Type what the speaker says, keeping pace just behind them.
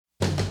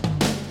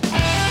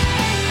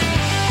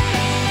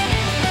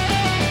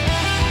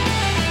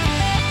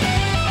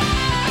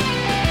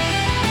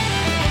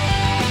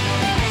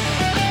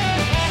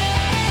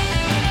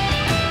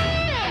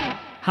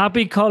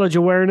Happy College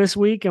Awareness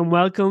Week and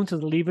welcome to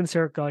the Leaving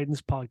Cert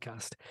Guidance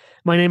podcast.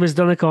 My name is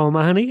Donncha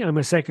O'Mahony. I'm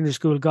a secondary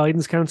school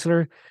guidance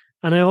counsellor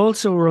and I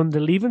also run the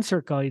Leaving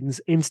Cert Guidance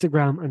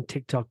Instagram and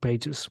TikTok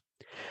pages.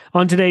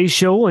 On today's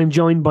show, I'm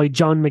joined by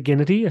John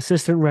McGinnity,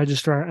 Assistant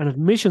Registrar and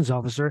Admissions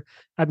Officer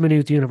at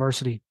Maynooth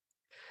University.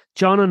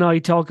 John and I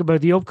talk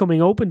about the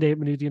upcoming open day at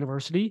Maynooth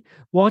University,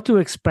 what to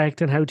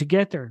expect and how to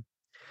get there,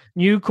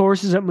 new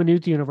courses at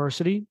Maynooth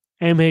University,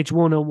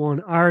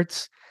 MH101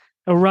 Arts,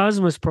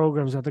 Erasmus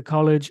programs at the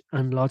college,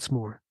 and lots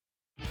more.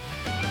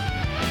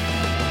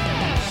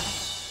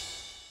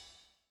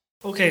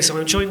 Okay, so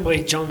I'm joined by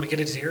John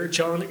McGinnity here.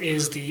 John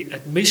is the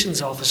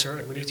Admissions Officer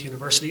at Maynooth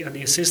University and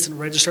the Assistant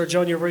Registrar.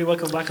 John, you're very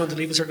welcome back on the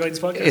Leaving Cert Guidance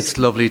podcast. It's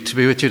lovely to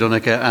be with you,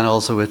 Donncha, and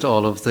also with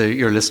all of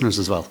your listeners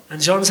as well.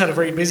 And John's had a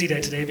very busy day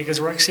today because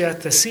we're actually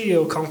at the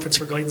CEO Conference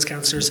for Guidance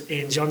Counsellors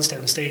in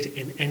Johnstown Estate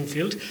in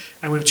Enfield.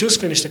 And we've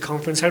just finished the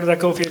conference. How did that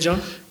go for you,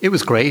 John? It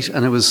was great,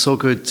 and it was so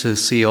good to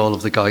see all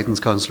of the guidance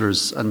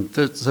counsellors. And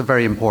it's a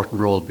very important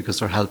role because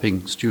they're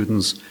helping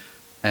students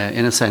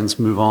in a sense,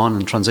 move on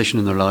and transition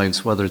in their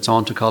lives, whether it's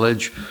on to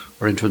college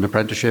or into an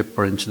apprenticeship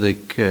or into the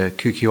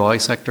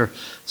QQI sector.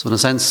 So in a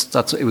sense,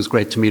 it was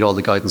great to meet all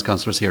the guidance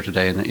counsellors here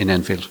today in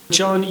Enfield.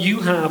 John, you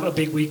have a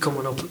big week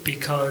coming up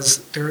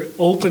because their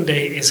open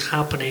day is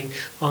happening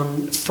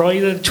on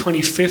Friday the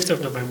 25th of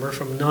November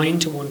from 9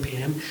 to 1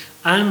 p.m.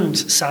 and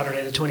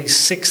Saturday the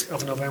 26th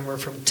of November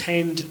from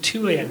 10 to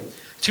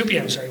 2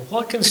 p.m.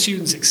 What can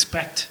students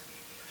expect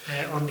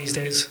on these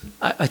days?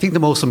 I think the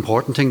most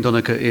important thing,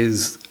 Donncha,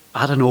 is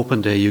at an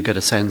open day, you get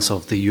a sense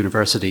of the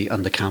university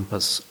and the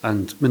campus.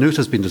 And Maynooth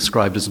has been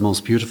described as the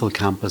most beautiful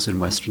campus in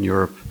Western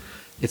Europe.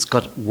 It's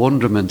got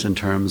wonderment in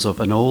terms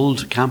of an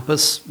old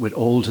campus with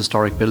old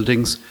historic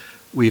buildings.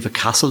 We have a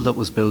castle that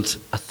was built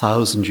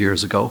 1,000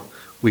 years ago.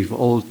 We have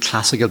old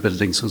classical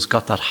buildings, so it's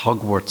got that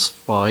Hogwarts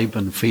vibe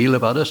and feel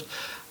about it.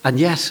 And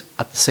yet,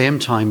 at the same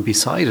time,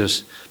 beside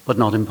it, but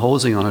not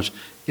imposing on it,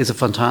 is a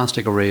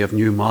fantastic array of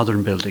new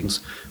modern buildings.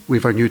 We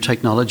have our new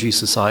Technology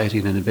Society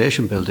and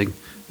Innovation Building,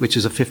 which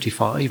is a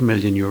 €55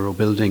 million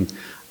building,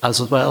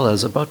 as well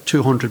as about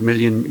 €200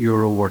 million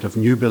worth of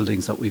new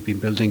buildings that we've been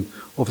building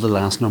over the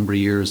last number of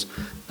years.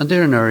 And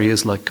they're in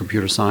areas like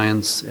computer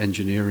science,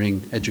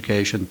 engineering,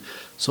 education.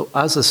 So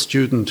as a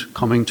student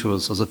coming to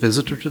us as a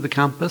visitor to the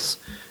campus,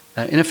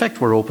 in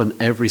effect, we're open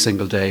every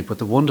single day, but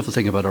the wonderful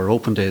thing about our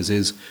open days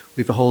is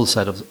we have a whole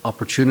set of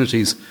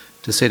opportunities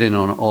to sit in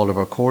on all of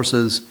our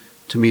courses,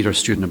 to meet our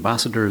student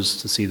ambassadors,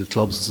 to see the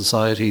clubs and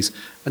societies,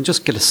 and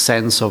just get a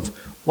sense of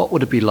what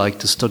would it be like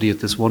to study at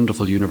this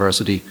wonderful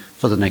university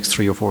for the next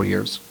 3 or 4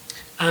 years.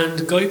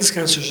 And guidance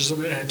counsellors,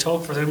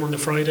 talk for them on the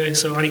Friday.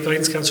 So any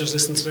guidance counsellors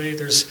listening today,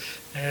 there's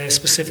a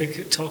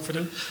specific talk for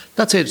them?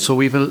 That's it. So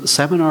we have a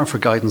seminar for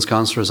guidance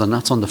counsellors, and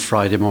that's on the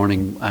Friday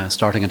morning,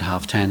 starting at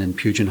 10:30 in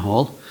Pugin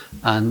Hall.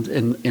 And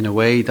in a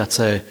way, that's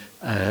a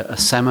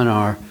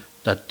seminar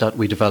that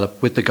we develop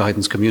with the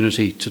guidance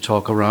community to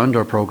talk around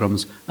our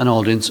programmes and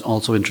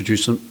also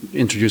introduce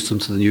them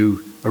to the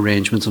new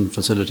arrangements and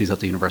facilities at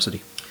the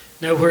university.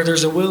 Now, where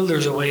there's a will,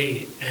 there's a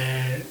way.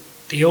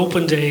 The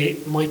open day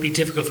might be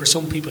difficult for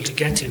some people to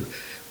get to,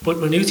 but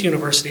Maynooth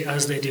University,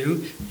 as they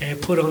do,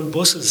 put on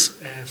buses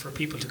for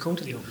people to come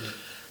to the open day.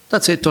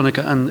 That's it,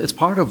 Donncha, and it's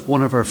part of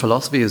one of our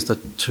philosophies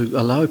that to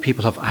allow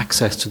people to have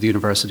access to the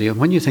university. And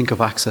when you think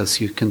of access,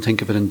 you can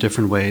think of it in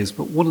different ways,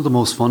 but one of the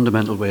most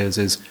fundamental ways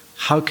is,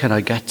 how can I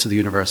get to the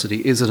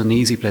university? Is it an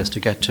easy place to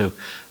get to?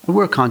 And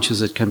we're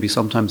conscious it can be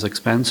sometimes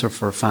expensive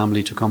for a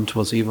family to come to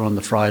us either on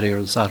the Friday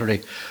or the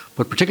Saturday,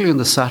 but particularly on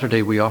the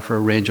Saturday we offer a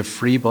range of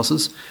free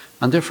buses,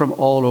 and they're from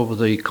all over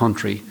the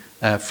country,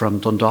 from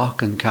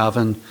Dundalk and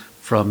Cavan,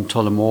 from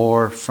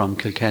Tullamore, from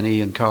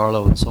Kilkenny and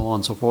Carlow and so on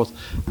and so forth.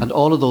 And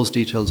all of those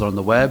details are on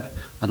the web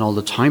and all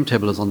the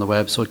timetable is on the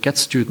web. So it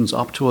gets students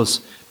up to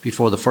us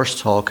before the first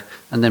talk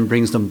and then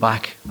brings them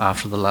back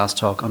after the last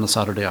talk on a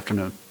Saturday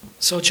afternoon.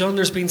 So, John,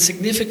 there's been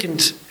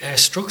significant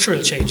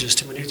structural changes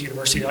to Maynooth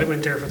University. I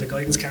went there for the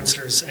guidance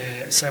counsellors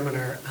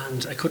seminar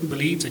and I couldn't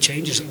believe the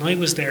changes. And I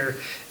was there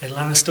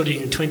last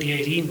studying in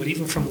 2018, but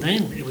even from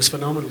then, it was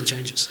phenomenal, the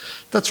changes.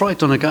 That's right,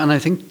 Donncha, and I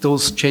think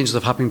those changes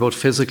have happened both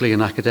physically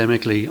and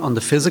academically. On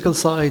the physical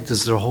side,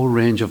 there's a whole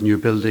range of new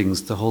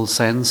buildings, the whole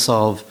sense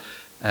of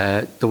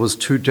there was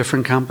 2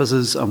 different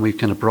campuses and we've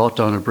kind of brought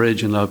down a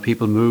bridge and allowed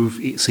people move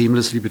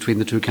seamlessly between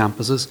the 2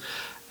 campuses.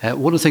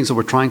 One of the things that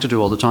we're trying to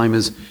do all the time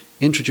is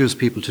introduce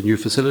people to new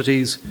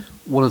facilities.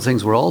 One of the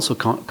things we're also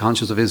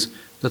conscious of is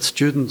that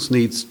students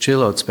need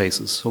chill out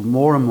spaces. So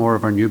more and more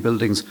of our new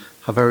buildings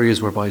have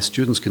areas whereby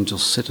students can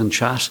just sit and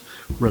chat,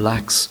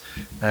 relax,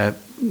 plug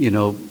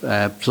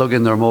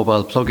in their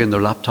mobile, plug in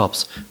their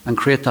laptops and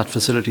create that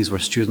facilities where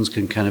students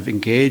can kind of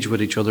engage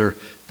with each other,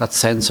 that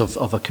sense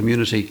of a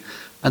community.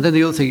 And then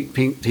the other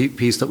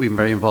piece that we've been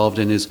very involved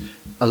in is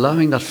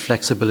allowing that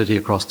flexibility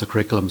across the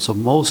curriculum. So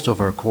most of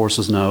our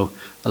courses now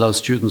allow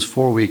students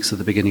 4 weeks at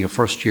the beginning of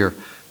first year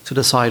to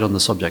decide on the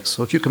subjects.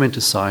 So if you come into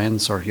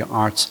science or your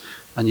arts,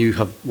 and you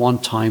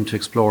want time to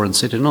explore and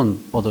sit in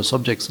on other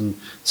subjects and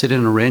sit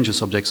in a range of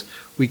subjects,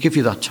 we give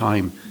you that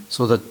time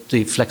so that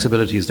the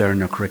flexibility is there in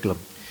your curriculum.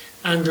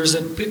 And there's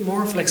a bit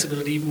more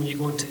flexibility even when you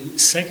go into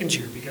second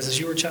year, because as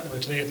you were chatting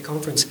about today at the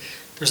conference,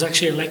 there's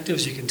actually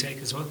electives you can take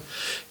as well.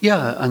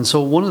 Yeah, and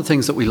so one of the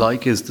things that we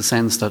like is the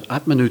sense that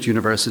at Maynooth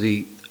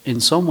University,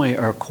 in some way,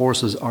 our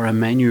courses are a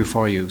menu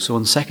for you. So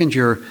in second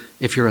year,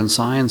 if you're in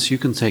science, you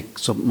can take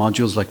some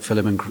modules like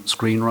film and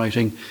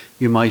screenwriting.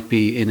 You might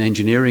be in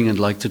engineering and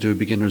like to do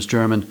beginner's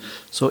German.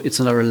 So it's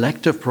an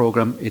elective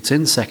program. It's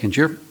in second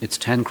year. It's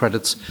 10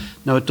 credits.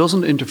 Now, it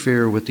doesn't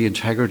interfere with the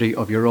integrity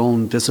of your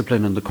own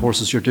discipline and the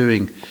courses you're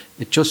doing.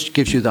 It just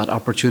gives you that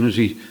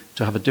opportunity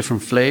to have a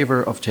different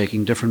flavour of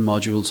taking different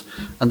modules.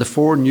 And the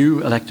 4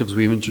 new electives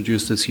we've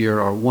introduced this year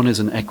are, one is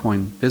in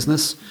equine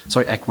science.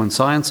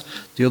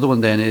 The other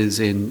one then is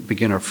in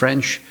beginner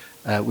French.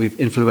 We've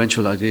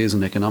influential ideas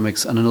in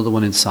economics, and another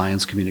one in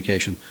science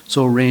communication.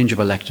 So a range of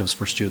electives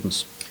for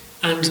students.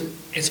 And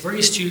it's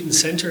very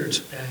student-centred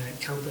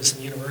campus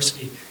and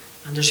university,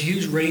 and there's a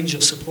huge range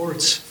of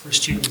supports for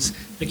students.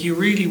 Like, you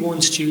really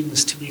want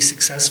students to be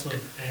successful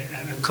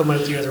and come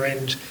out the other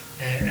end,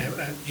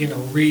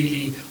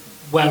 really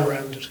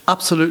well-rounded.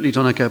 Absolutely,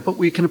 Donncha, but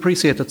we can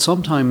appreciate that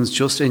sometimes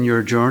just in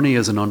your journey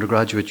as an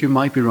undergraduate, you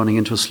might be running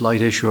into a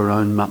slight issue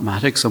around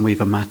mathematics, and we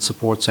have a math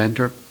support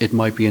centre. It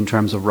might be in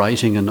terms of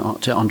writing and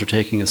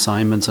undertaking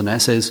assignments and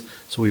essays,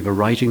 so we have a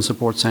writing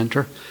support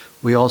centre.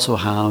 We also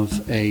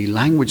have a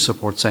language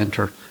support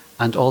centre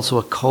and also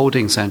a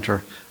coding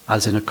centre,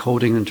 as in a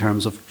coding in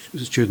terms of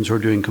students who are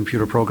doing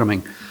computer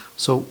programming.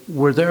 So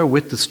we're there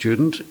with the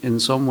student in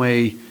some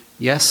way.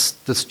 Yes,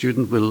 the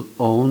student will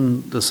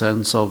own the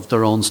sense of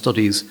their own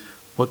studies,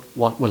 but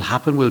what will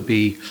happen will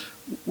be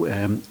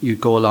you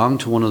go along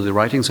to one of the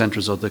writing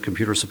centres or the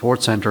computer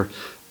support centre,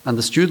 and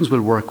the students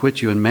will work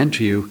with you and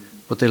mentor you,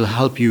 but they'll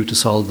help you to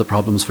solve the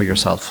problems for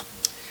yourself.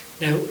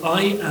 Now,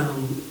 I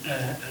am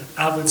an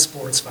avid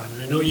sports fan,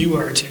 and I know you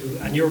are too,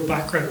 and your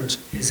background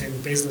is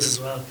in business as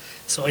well.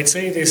 So I'd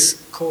say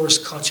this course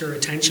caught your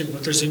attention,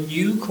 but there's a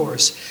new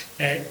course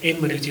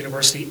in Maynooth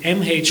University,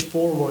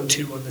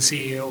 MH412 on the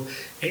CEO.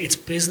 It's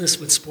Business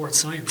with Sports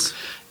Science.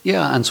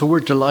 Yeah, and so we're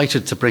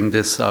delighted to bring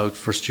this out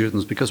for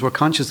students because we're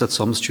conscious that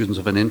some students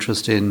have an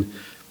interest in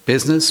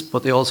business,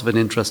 but they also have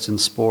an interest in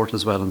sport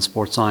as well, and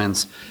sports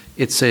science.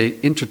 It's an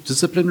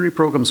interdisciplinary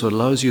program, so it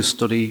allows you to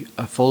study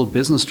a full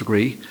business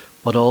degree,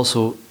 but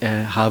also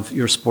have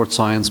your sports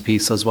science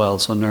piece as well.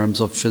 So in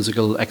terms of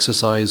physical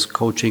exercise,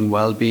 coaching,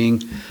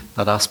 well-being,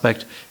 that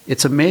aspect.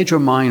 It's a major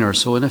minor,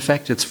 so in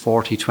effect it's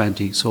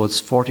 40-20. So it's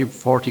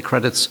 40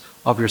 credits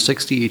of your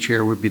 60 each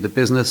year would be the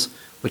business,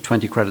 with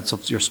 20 credits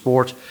of your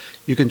sport.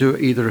 You can do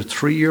either a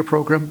 3-year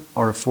program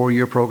or a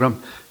 4-year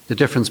program. The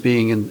difference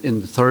being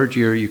in the third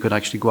year, you could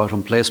actually go out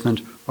on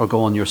placement or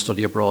go on your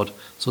study abroad.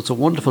 So it's a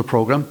wonderful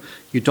program.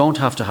 You don't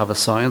have to have a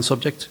science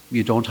subject.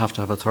 You don't have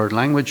to have a third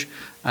language.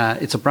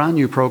 It's a brand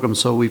new program,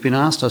 so we've been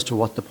asked as to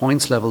what the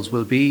points levels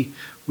will be.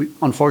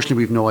 Unfortunately,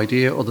 we've no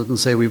idea other than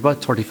say we've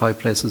about 35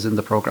 places in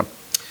the program.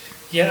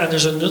 Yeah, and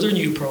there's another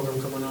new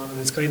program coming on, and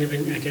it's kind of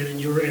in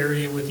your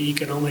area with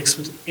economics,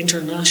 with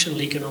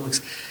international economics.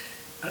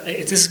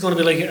 This is going to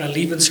be like a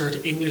Leaving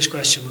Cert English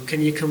question, but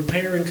can you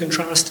compare and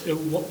contrast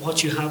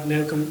what you have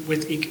now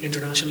with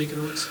international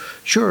economics?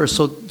 Sure.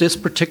 So this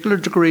particular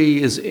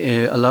degree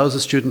allows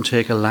a student to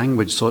take a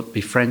language, so it'd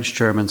be French,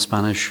 German,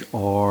 Spanish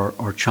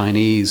or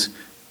Chinese,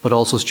 but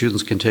also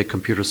students can take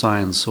computer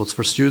science. So it's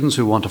for students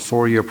who want a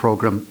 4-year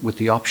program with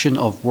the option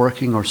of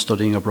working or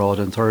studying abroad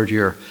in third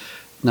year.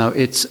 Now,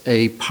 it's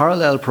a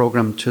parallel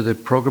program to the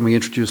program we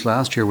introduced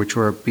last year, which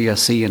were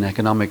BSc in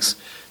economics.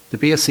 The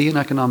BSc in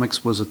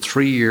economics was a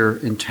 3-year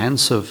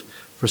intensive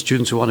for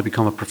students who want to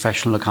become a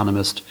professional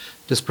economist.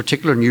 This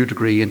particular new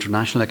degree,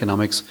 international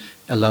economics,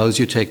 allows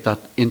you to take that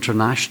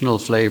international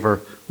flavour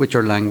with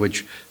your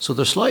language. So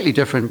they're slightly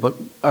different, but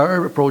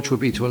our approach would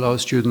be to allow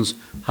students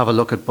have a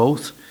look at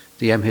both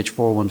the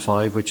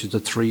MH415, which is the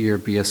 3-year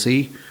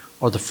BSc,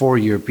 or the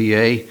 4-year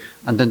BA,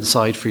 and then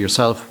decide for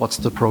yourself what's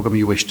the program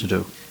you wish to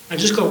do. And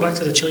just going back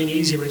to the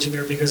Chinese you mentioned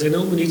there, because I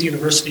know Maynooth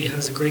University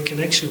has a great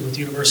connection with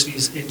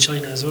universities in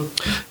China as well.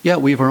 Yeah,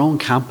 we have our own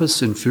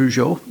campus in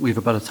Fuzhou. We have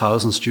about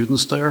 1,000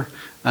 students there.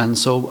 And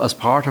so as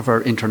part of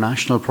our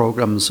international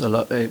programs,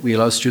 we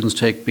allow students to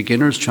take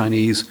beginners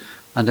Chinese,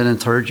 and then in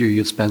third year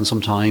you'd spend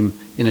some time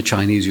in a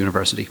Chinese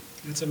university.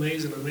 It's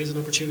amazing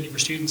opportunity for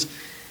students.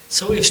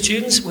 So if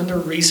students, when they're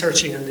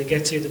researching and they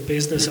get to the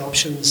business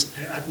options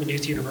at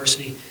Maynooth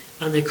University,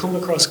 and they come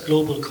across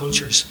global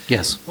cultures.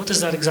 Yes. What does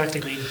that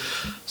exactly mean?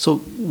 So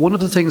one of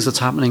the things that's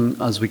happening,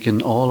 as we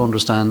can all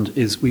understand,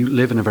 is we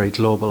live in a very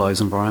globalised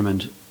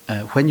environment.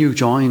 When you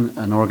join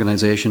an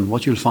organisation,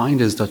 what you'll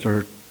find is that there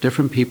are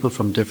different people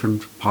from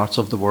different parts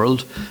of the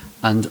world,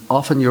 and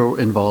often you're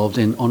involved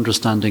in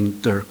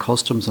understanding their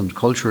customs and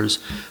cultures.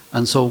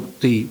 And so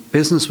the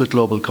business with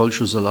global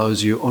cultures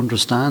allows you to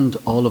understand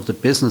all of the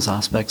business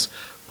aspects,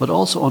 but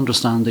also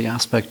understand the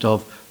aspect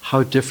of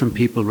how different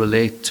people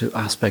relate to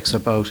aspects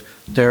about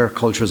their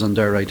cultures and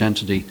their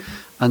identity.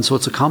 And so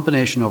it's a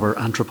combination of our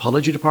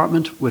anthropology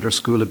department with our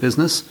School of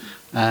Business.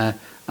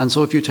 And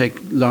so if you take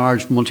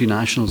large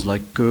multinationals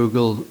like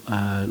Google,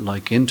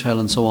 like Intel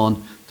and so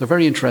on, they're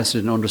very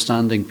interested in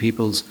understanding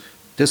people's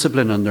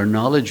discipline and their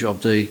knowledge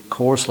of the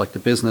course, like the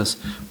business,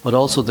 but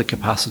also the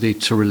capacity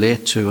to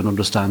relate to and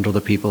understand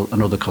other people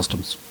and other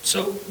customs.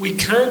 So we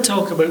can't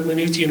talk about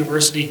Maynooth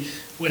University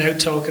without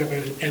talking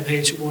about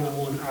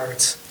MH101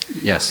 Arts.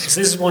 Yes. Because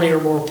this is one of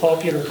your more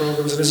popular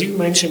programs, and as you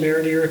mentioned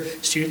earlier,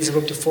 students have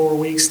up to 4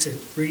 weeks to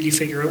really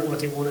figure out what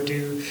they want to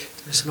do.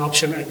 There's an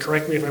option, and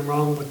correct me if I'm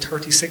wrong, with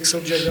 36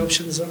 subject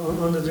options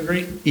on the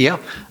degree. Yeah,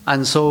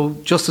 and so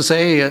just to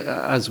say,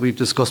 as we've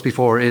discussed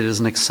before, it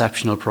is an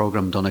exceptional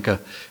programme, Donncha.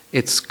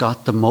 It's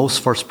got the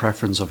most first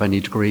preference of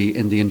any degree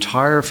in the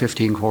entire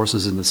 15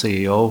 courses in the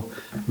CEO,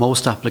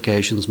 most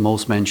applications,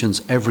 most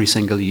mentions every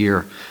single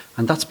year.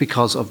 And that's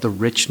because of the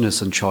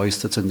richness and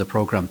choice that's in the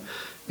programme.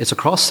 It's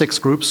across 6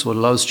 groups, so it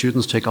allows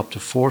students to take up to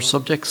 4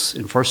 subjects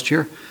in first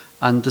year.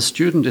 And the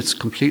student, it's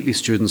completely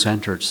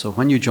student-centred. So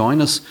when you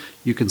join us,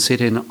 you can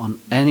sit in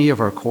on any of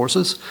our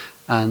courses,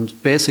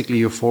 and basically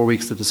you have 4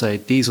 weeks to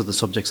decide, these are the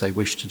subjects I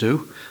wish to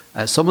do.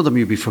 Some of them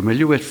you'll be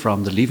familiar with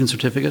from the Leaving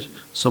Certificate.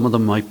 Some of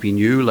them might be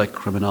new, like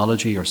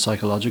criminology or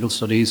psychological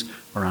studies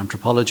or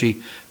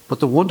anthropology. But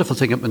the wonderful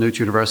thing at Maynooth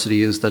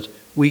University is that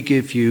we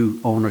give you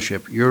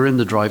ownership. You're in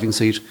the driving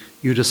seat.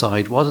 You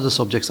decide, what are the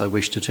subjects I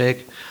wish to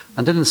take?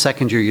 And then in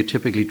second year, you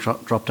typically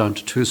drop down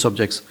to 2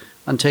 subjects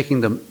and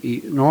taking them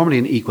normally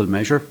in equal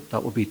measure.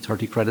 That would be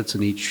 30 credits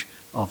in each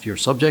of your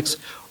subjects,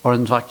 or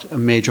in fact a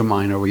major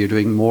minor where you're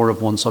doing more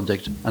of one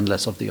subject and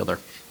less of the other.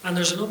 And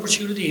there's an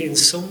opportunity in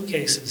some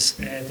cases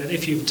that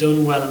if you've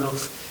done well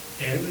enough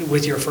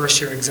with your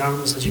first year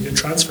exams that you can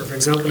transfer. For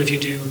example, if you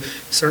do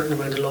a certain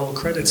amount of law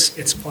credits,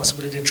 it's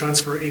possible to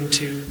transfer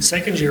into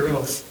second year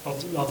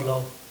of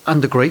law.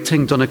 And the great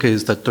thing, Donncha,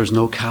 is that there's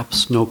no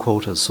caps, no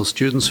quotas. So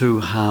students who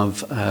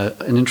have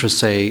an interest,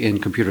 say, in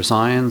computer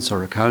science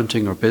or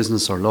accounting or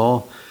business or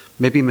law,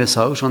 maybe miss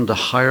out on the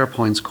higher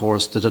points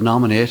course, the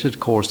denominated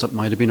course that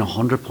might have been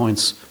 100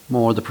 points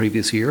more the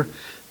previous year.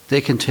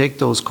 They can take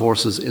those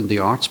courses in the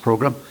arts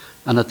programme,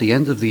 and at the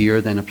end of the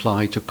year then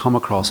apply to come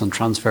across and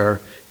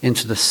transfer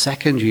into the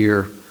second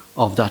year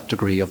of that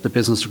degree, of the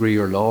business degree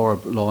or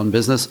law and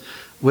business,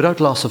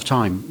 without loss of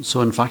time.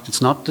 So in fact,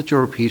 it's not that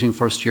you're repeating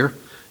first year.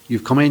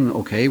 You've come in,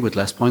 okay, with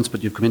less points,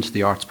 but you've come into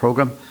the arts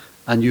programme,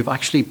 and you've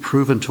actually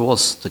proven to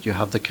us that you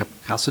have the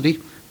capacity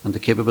and the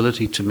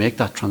capability to make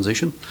that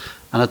transition.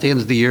 And at the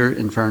end of the year,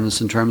 in fairness,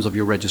 in terms of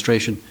your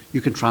registration,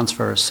 you can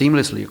transfer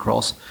seamlessly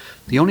across.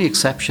 The only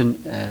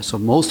exception, so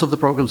most of the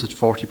programs at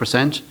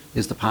 40%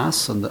 is the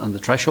pass and the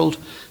threshold.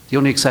 The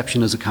only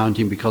exception is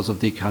accounting, because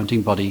of the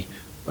accounting body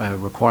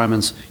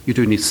requirements. You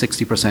do need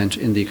 60%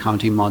 in the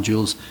accounting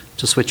modules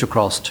to switch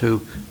across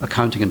to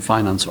accounting and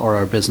finance or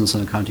our business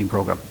and accounting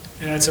programme.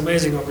 Yeah, it's an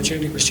amazing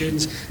opportunity for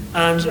students.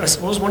 And I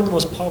suppose one of the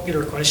most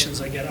popular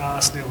questions I get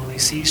asked now when I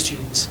see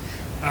students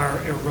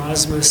are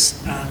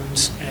Erasmus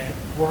and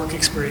work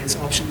experience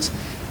options.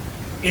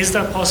 Is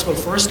that possible,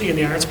 firstly, in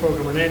the arts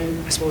programme and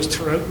then, I suppose,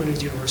 throughout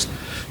Maynooth University?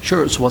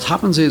 Sure. So what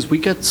happens is we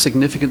get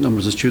significant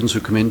numbers of students who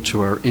come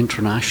into our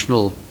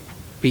international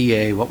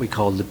BA, what we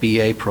call the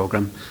BA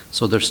programme.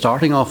 So they're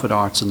starting off with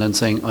arts and then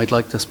saying, I'd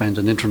like to spend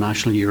an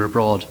international year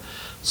abroad.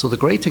 So the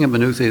great thing at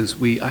Maynooth is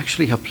we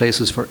actually have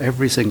places for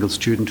every single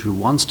student who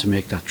wants to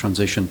make that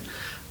transition.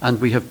 And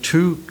we have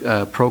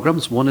 2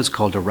 programmes. One is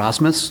called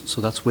Erasmus,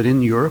 so that's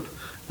within Europe,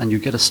 and you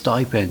get a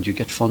stipend, you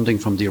get funding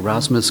from the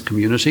Erasmus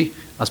community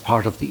as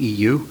part of the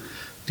EU.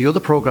 The other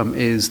programme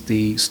is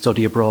the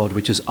Study Abroad,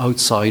 which is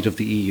outside of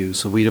the EU.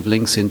 So we have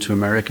links into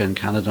America and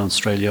Canada,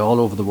 Australia, all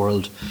over the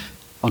world.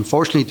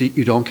 Unfortunately,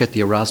 you don't get the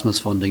Erasmus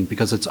funding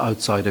because it's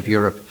outside of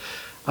Europe.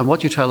 And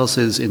what you tell us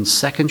is in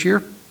second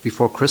year,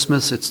 before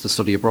Christmas, it's the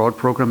Study Abroad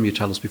programme. You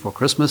tell us before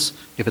Christmas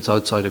if it's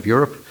outside of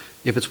Europe.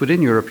 If it's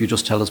within Europe, you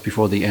just tell us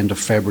before the end of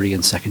February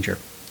in second year.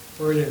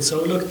 Brilliant.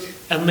 So look,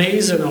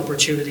 amazing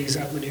opportunities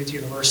at Maynooth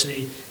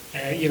University.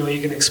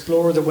 You can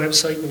explore the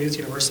website,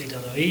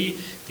 maynoothuniversity.ie.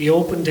 The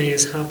open day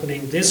is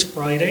happening this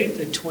Friday,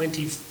 the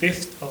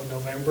 25th of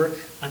November,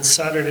 and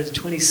Saturday, the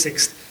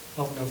 26th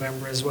of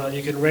November as well.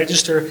 You can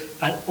register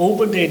at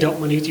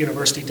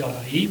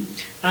openday.maynoothuniversity.ie,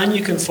 and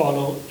you can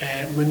follow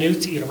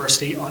Maynooth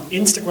University on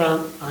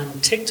Instagram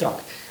and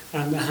TikTok,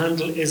 and the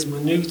handle is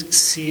Maynooth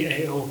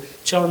CAO.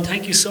 John,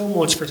 thank you so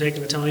much for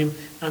taking the time,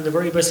 and the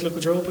very best of luck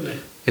with your open day.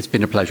 It's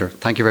been a pleasure.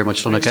 Thank you very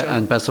much, Donncha,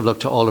 and best of luck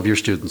to all of your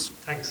students.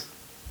 Thanks.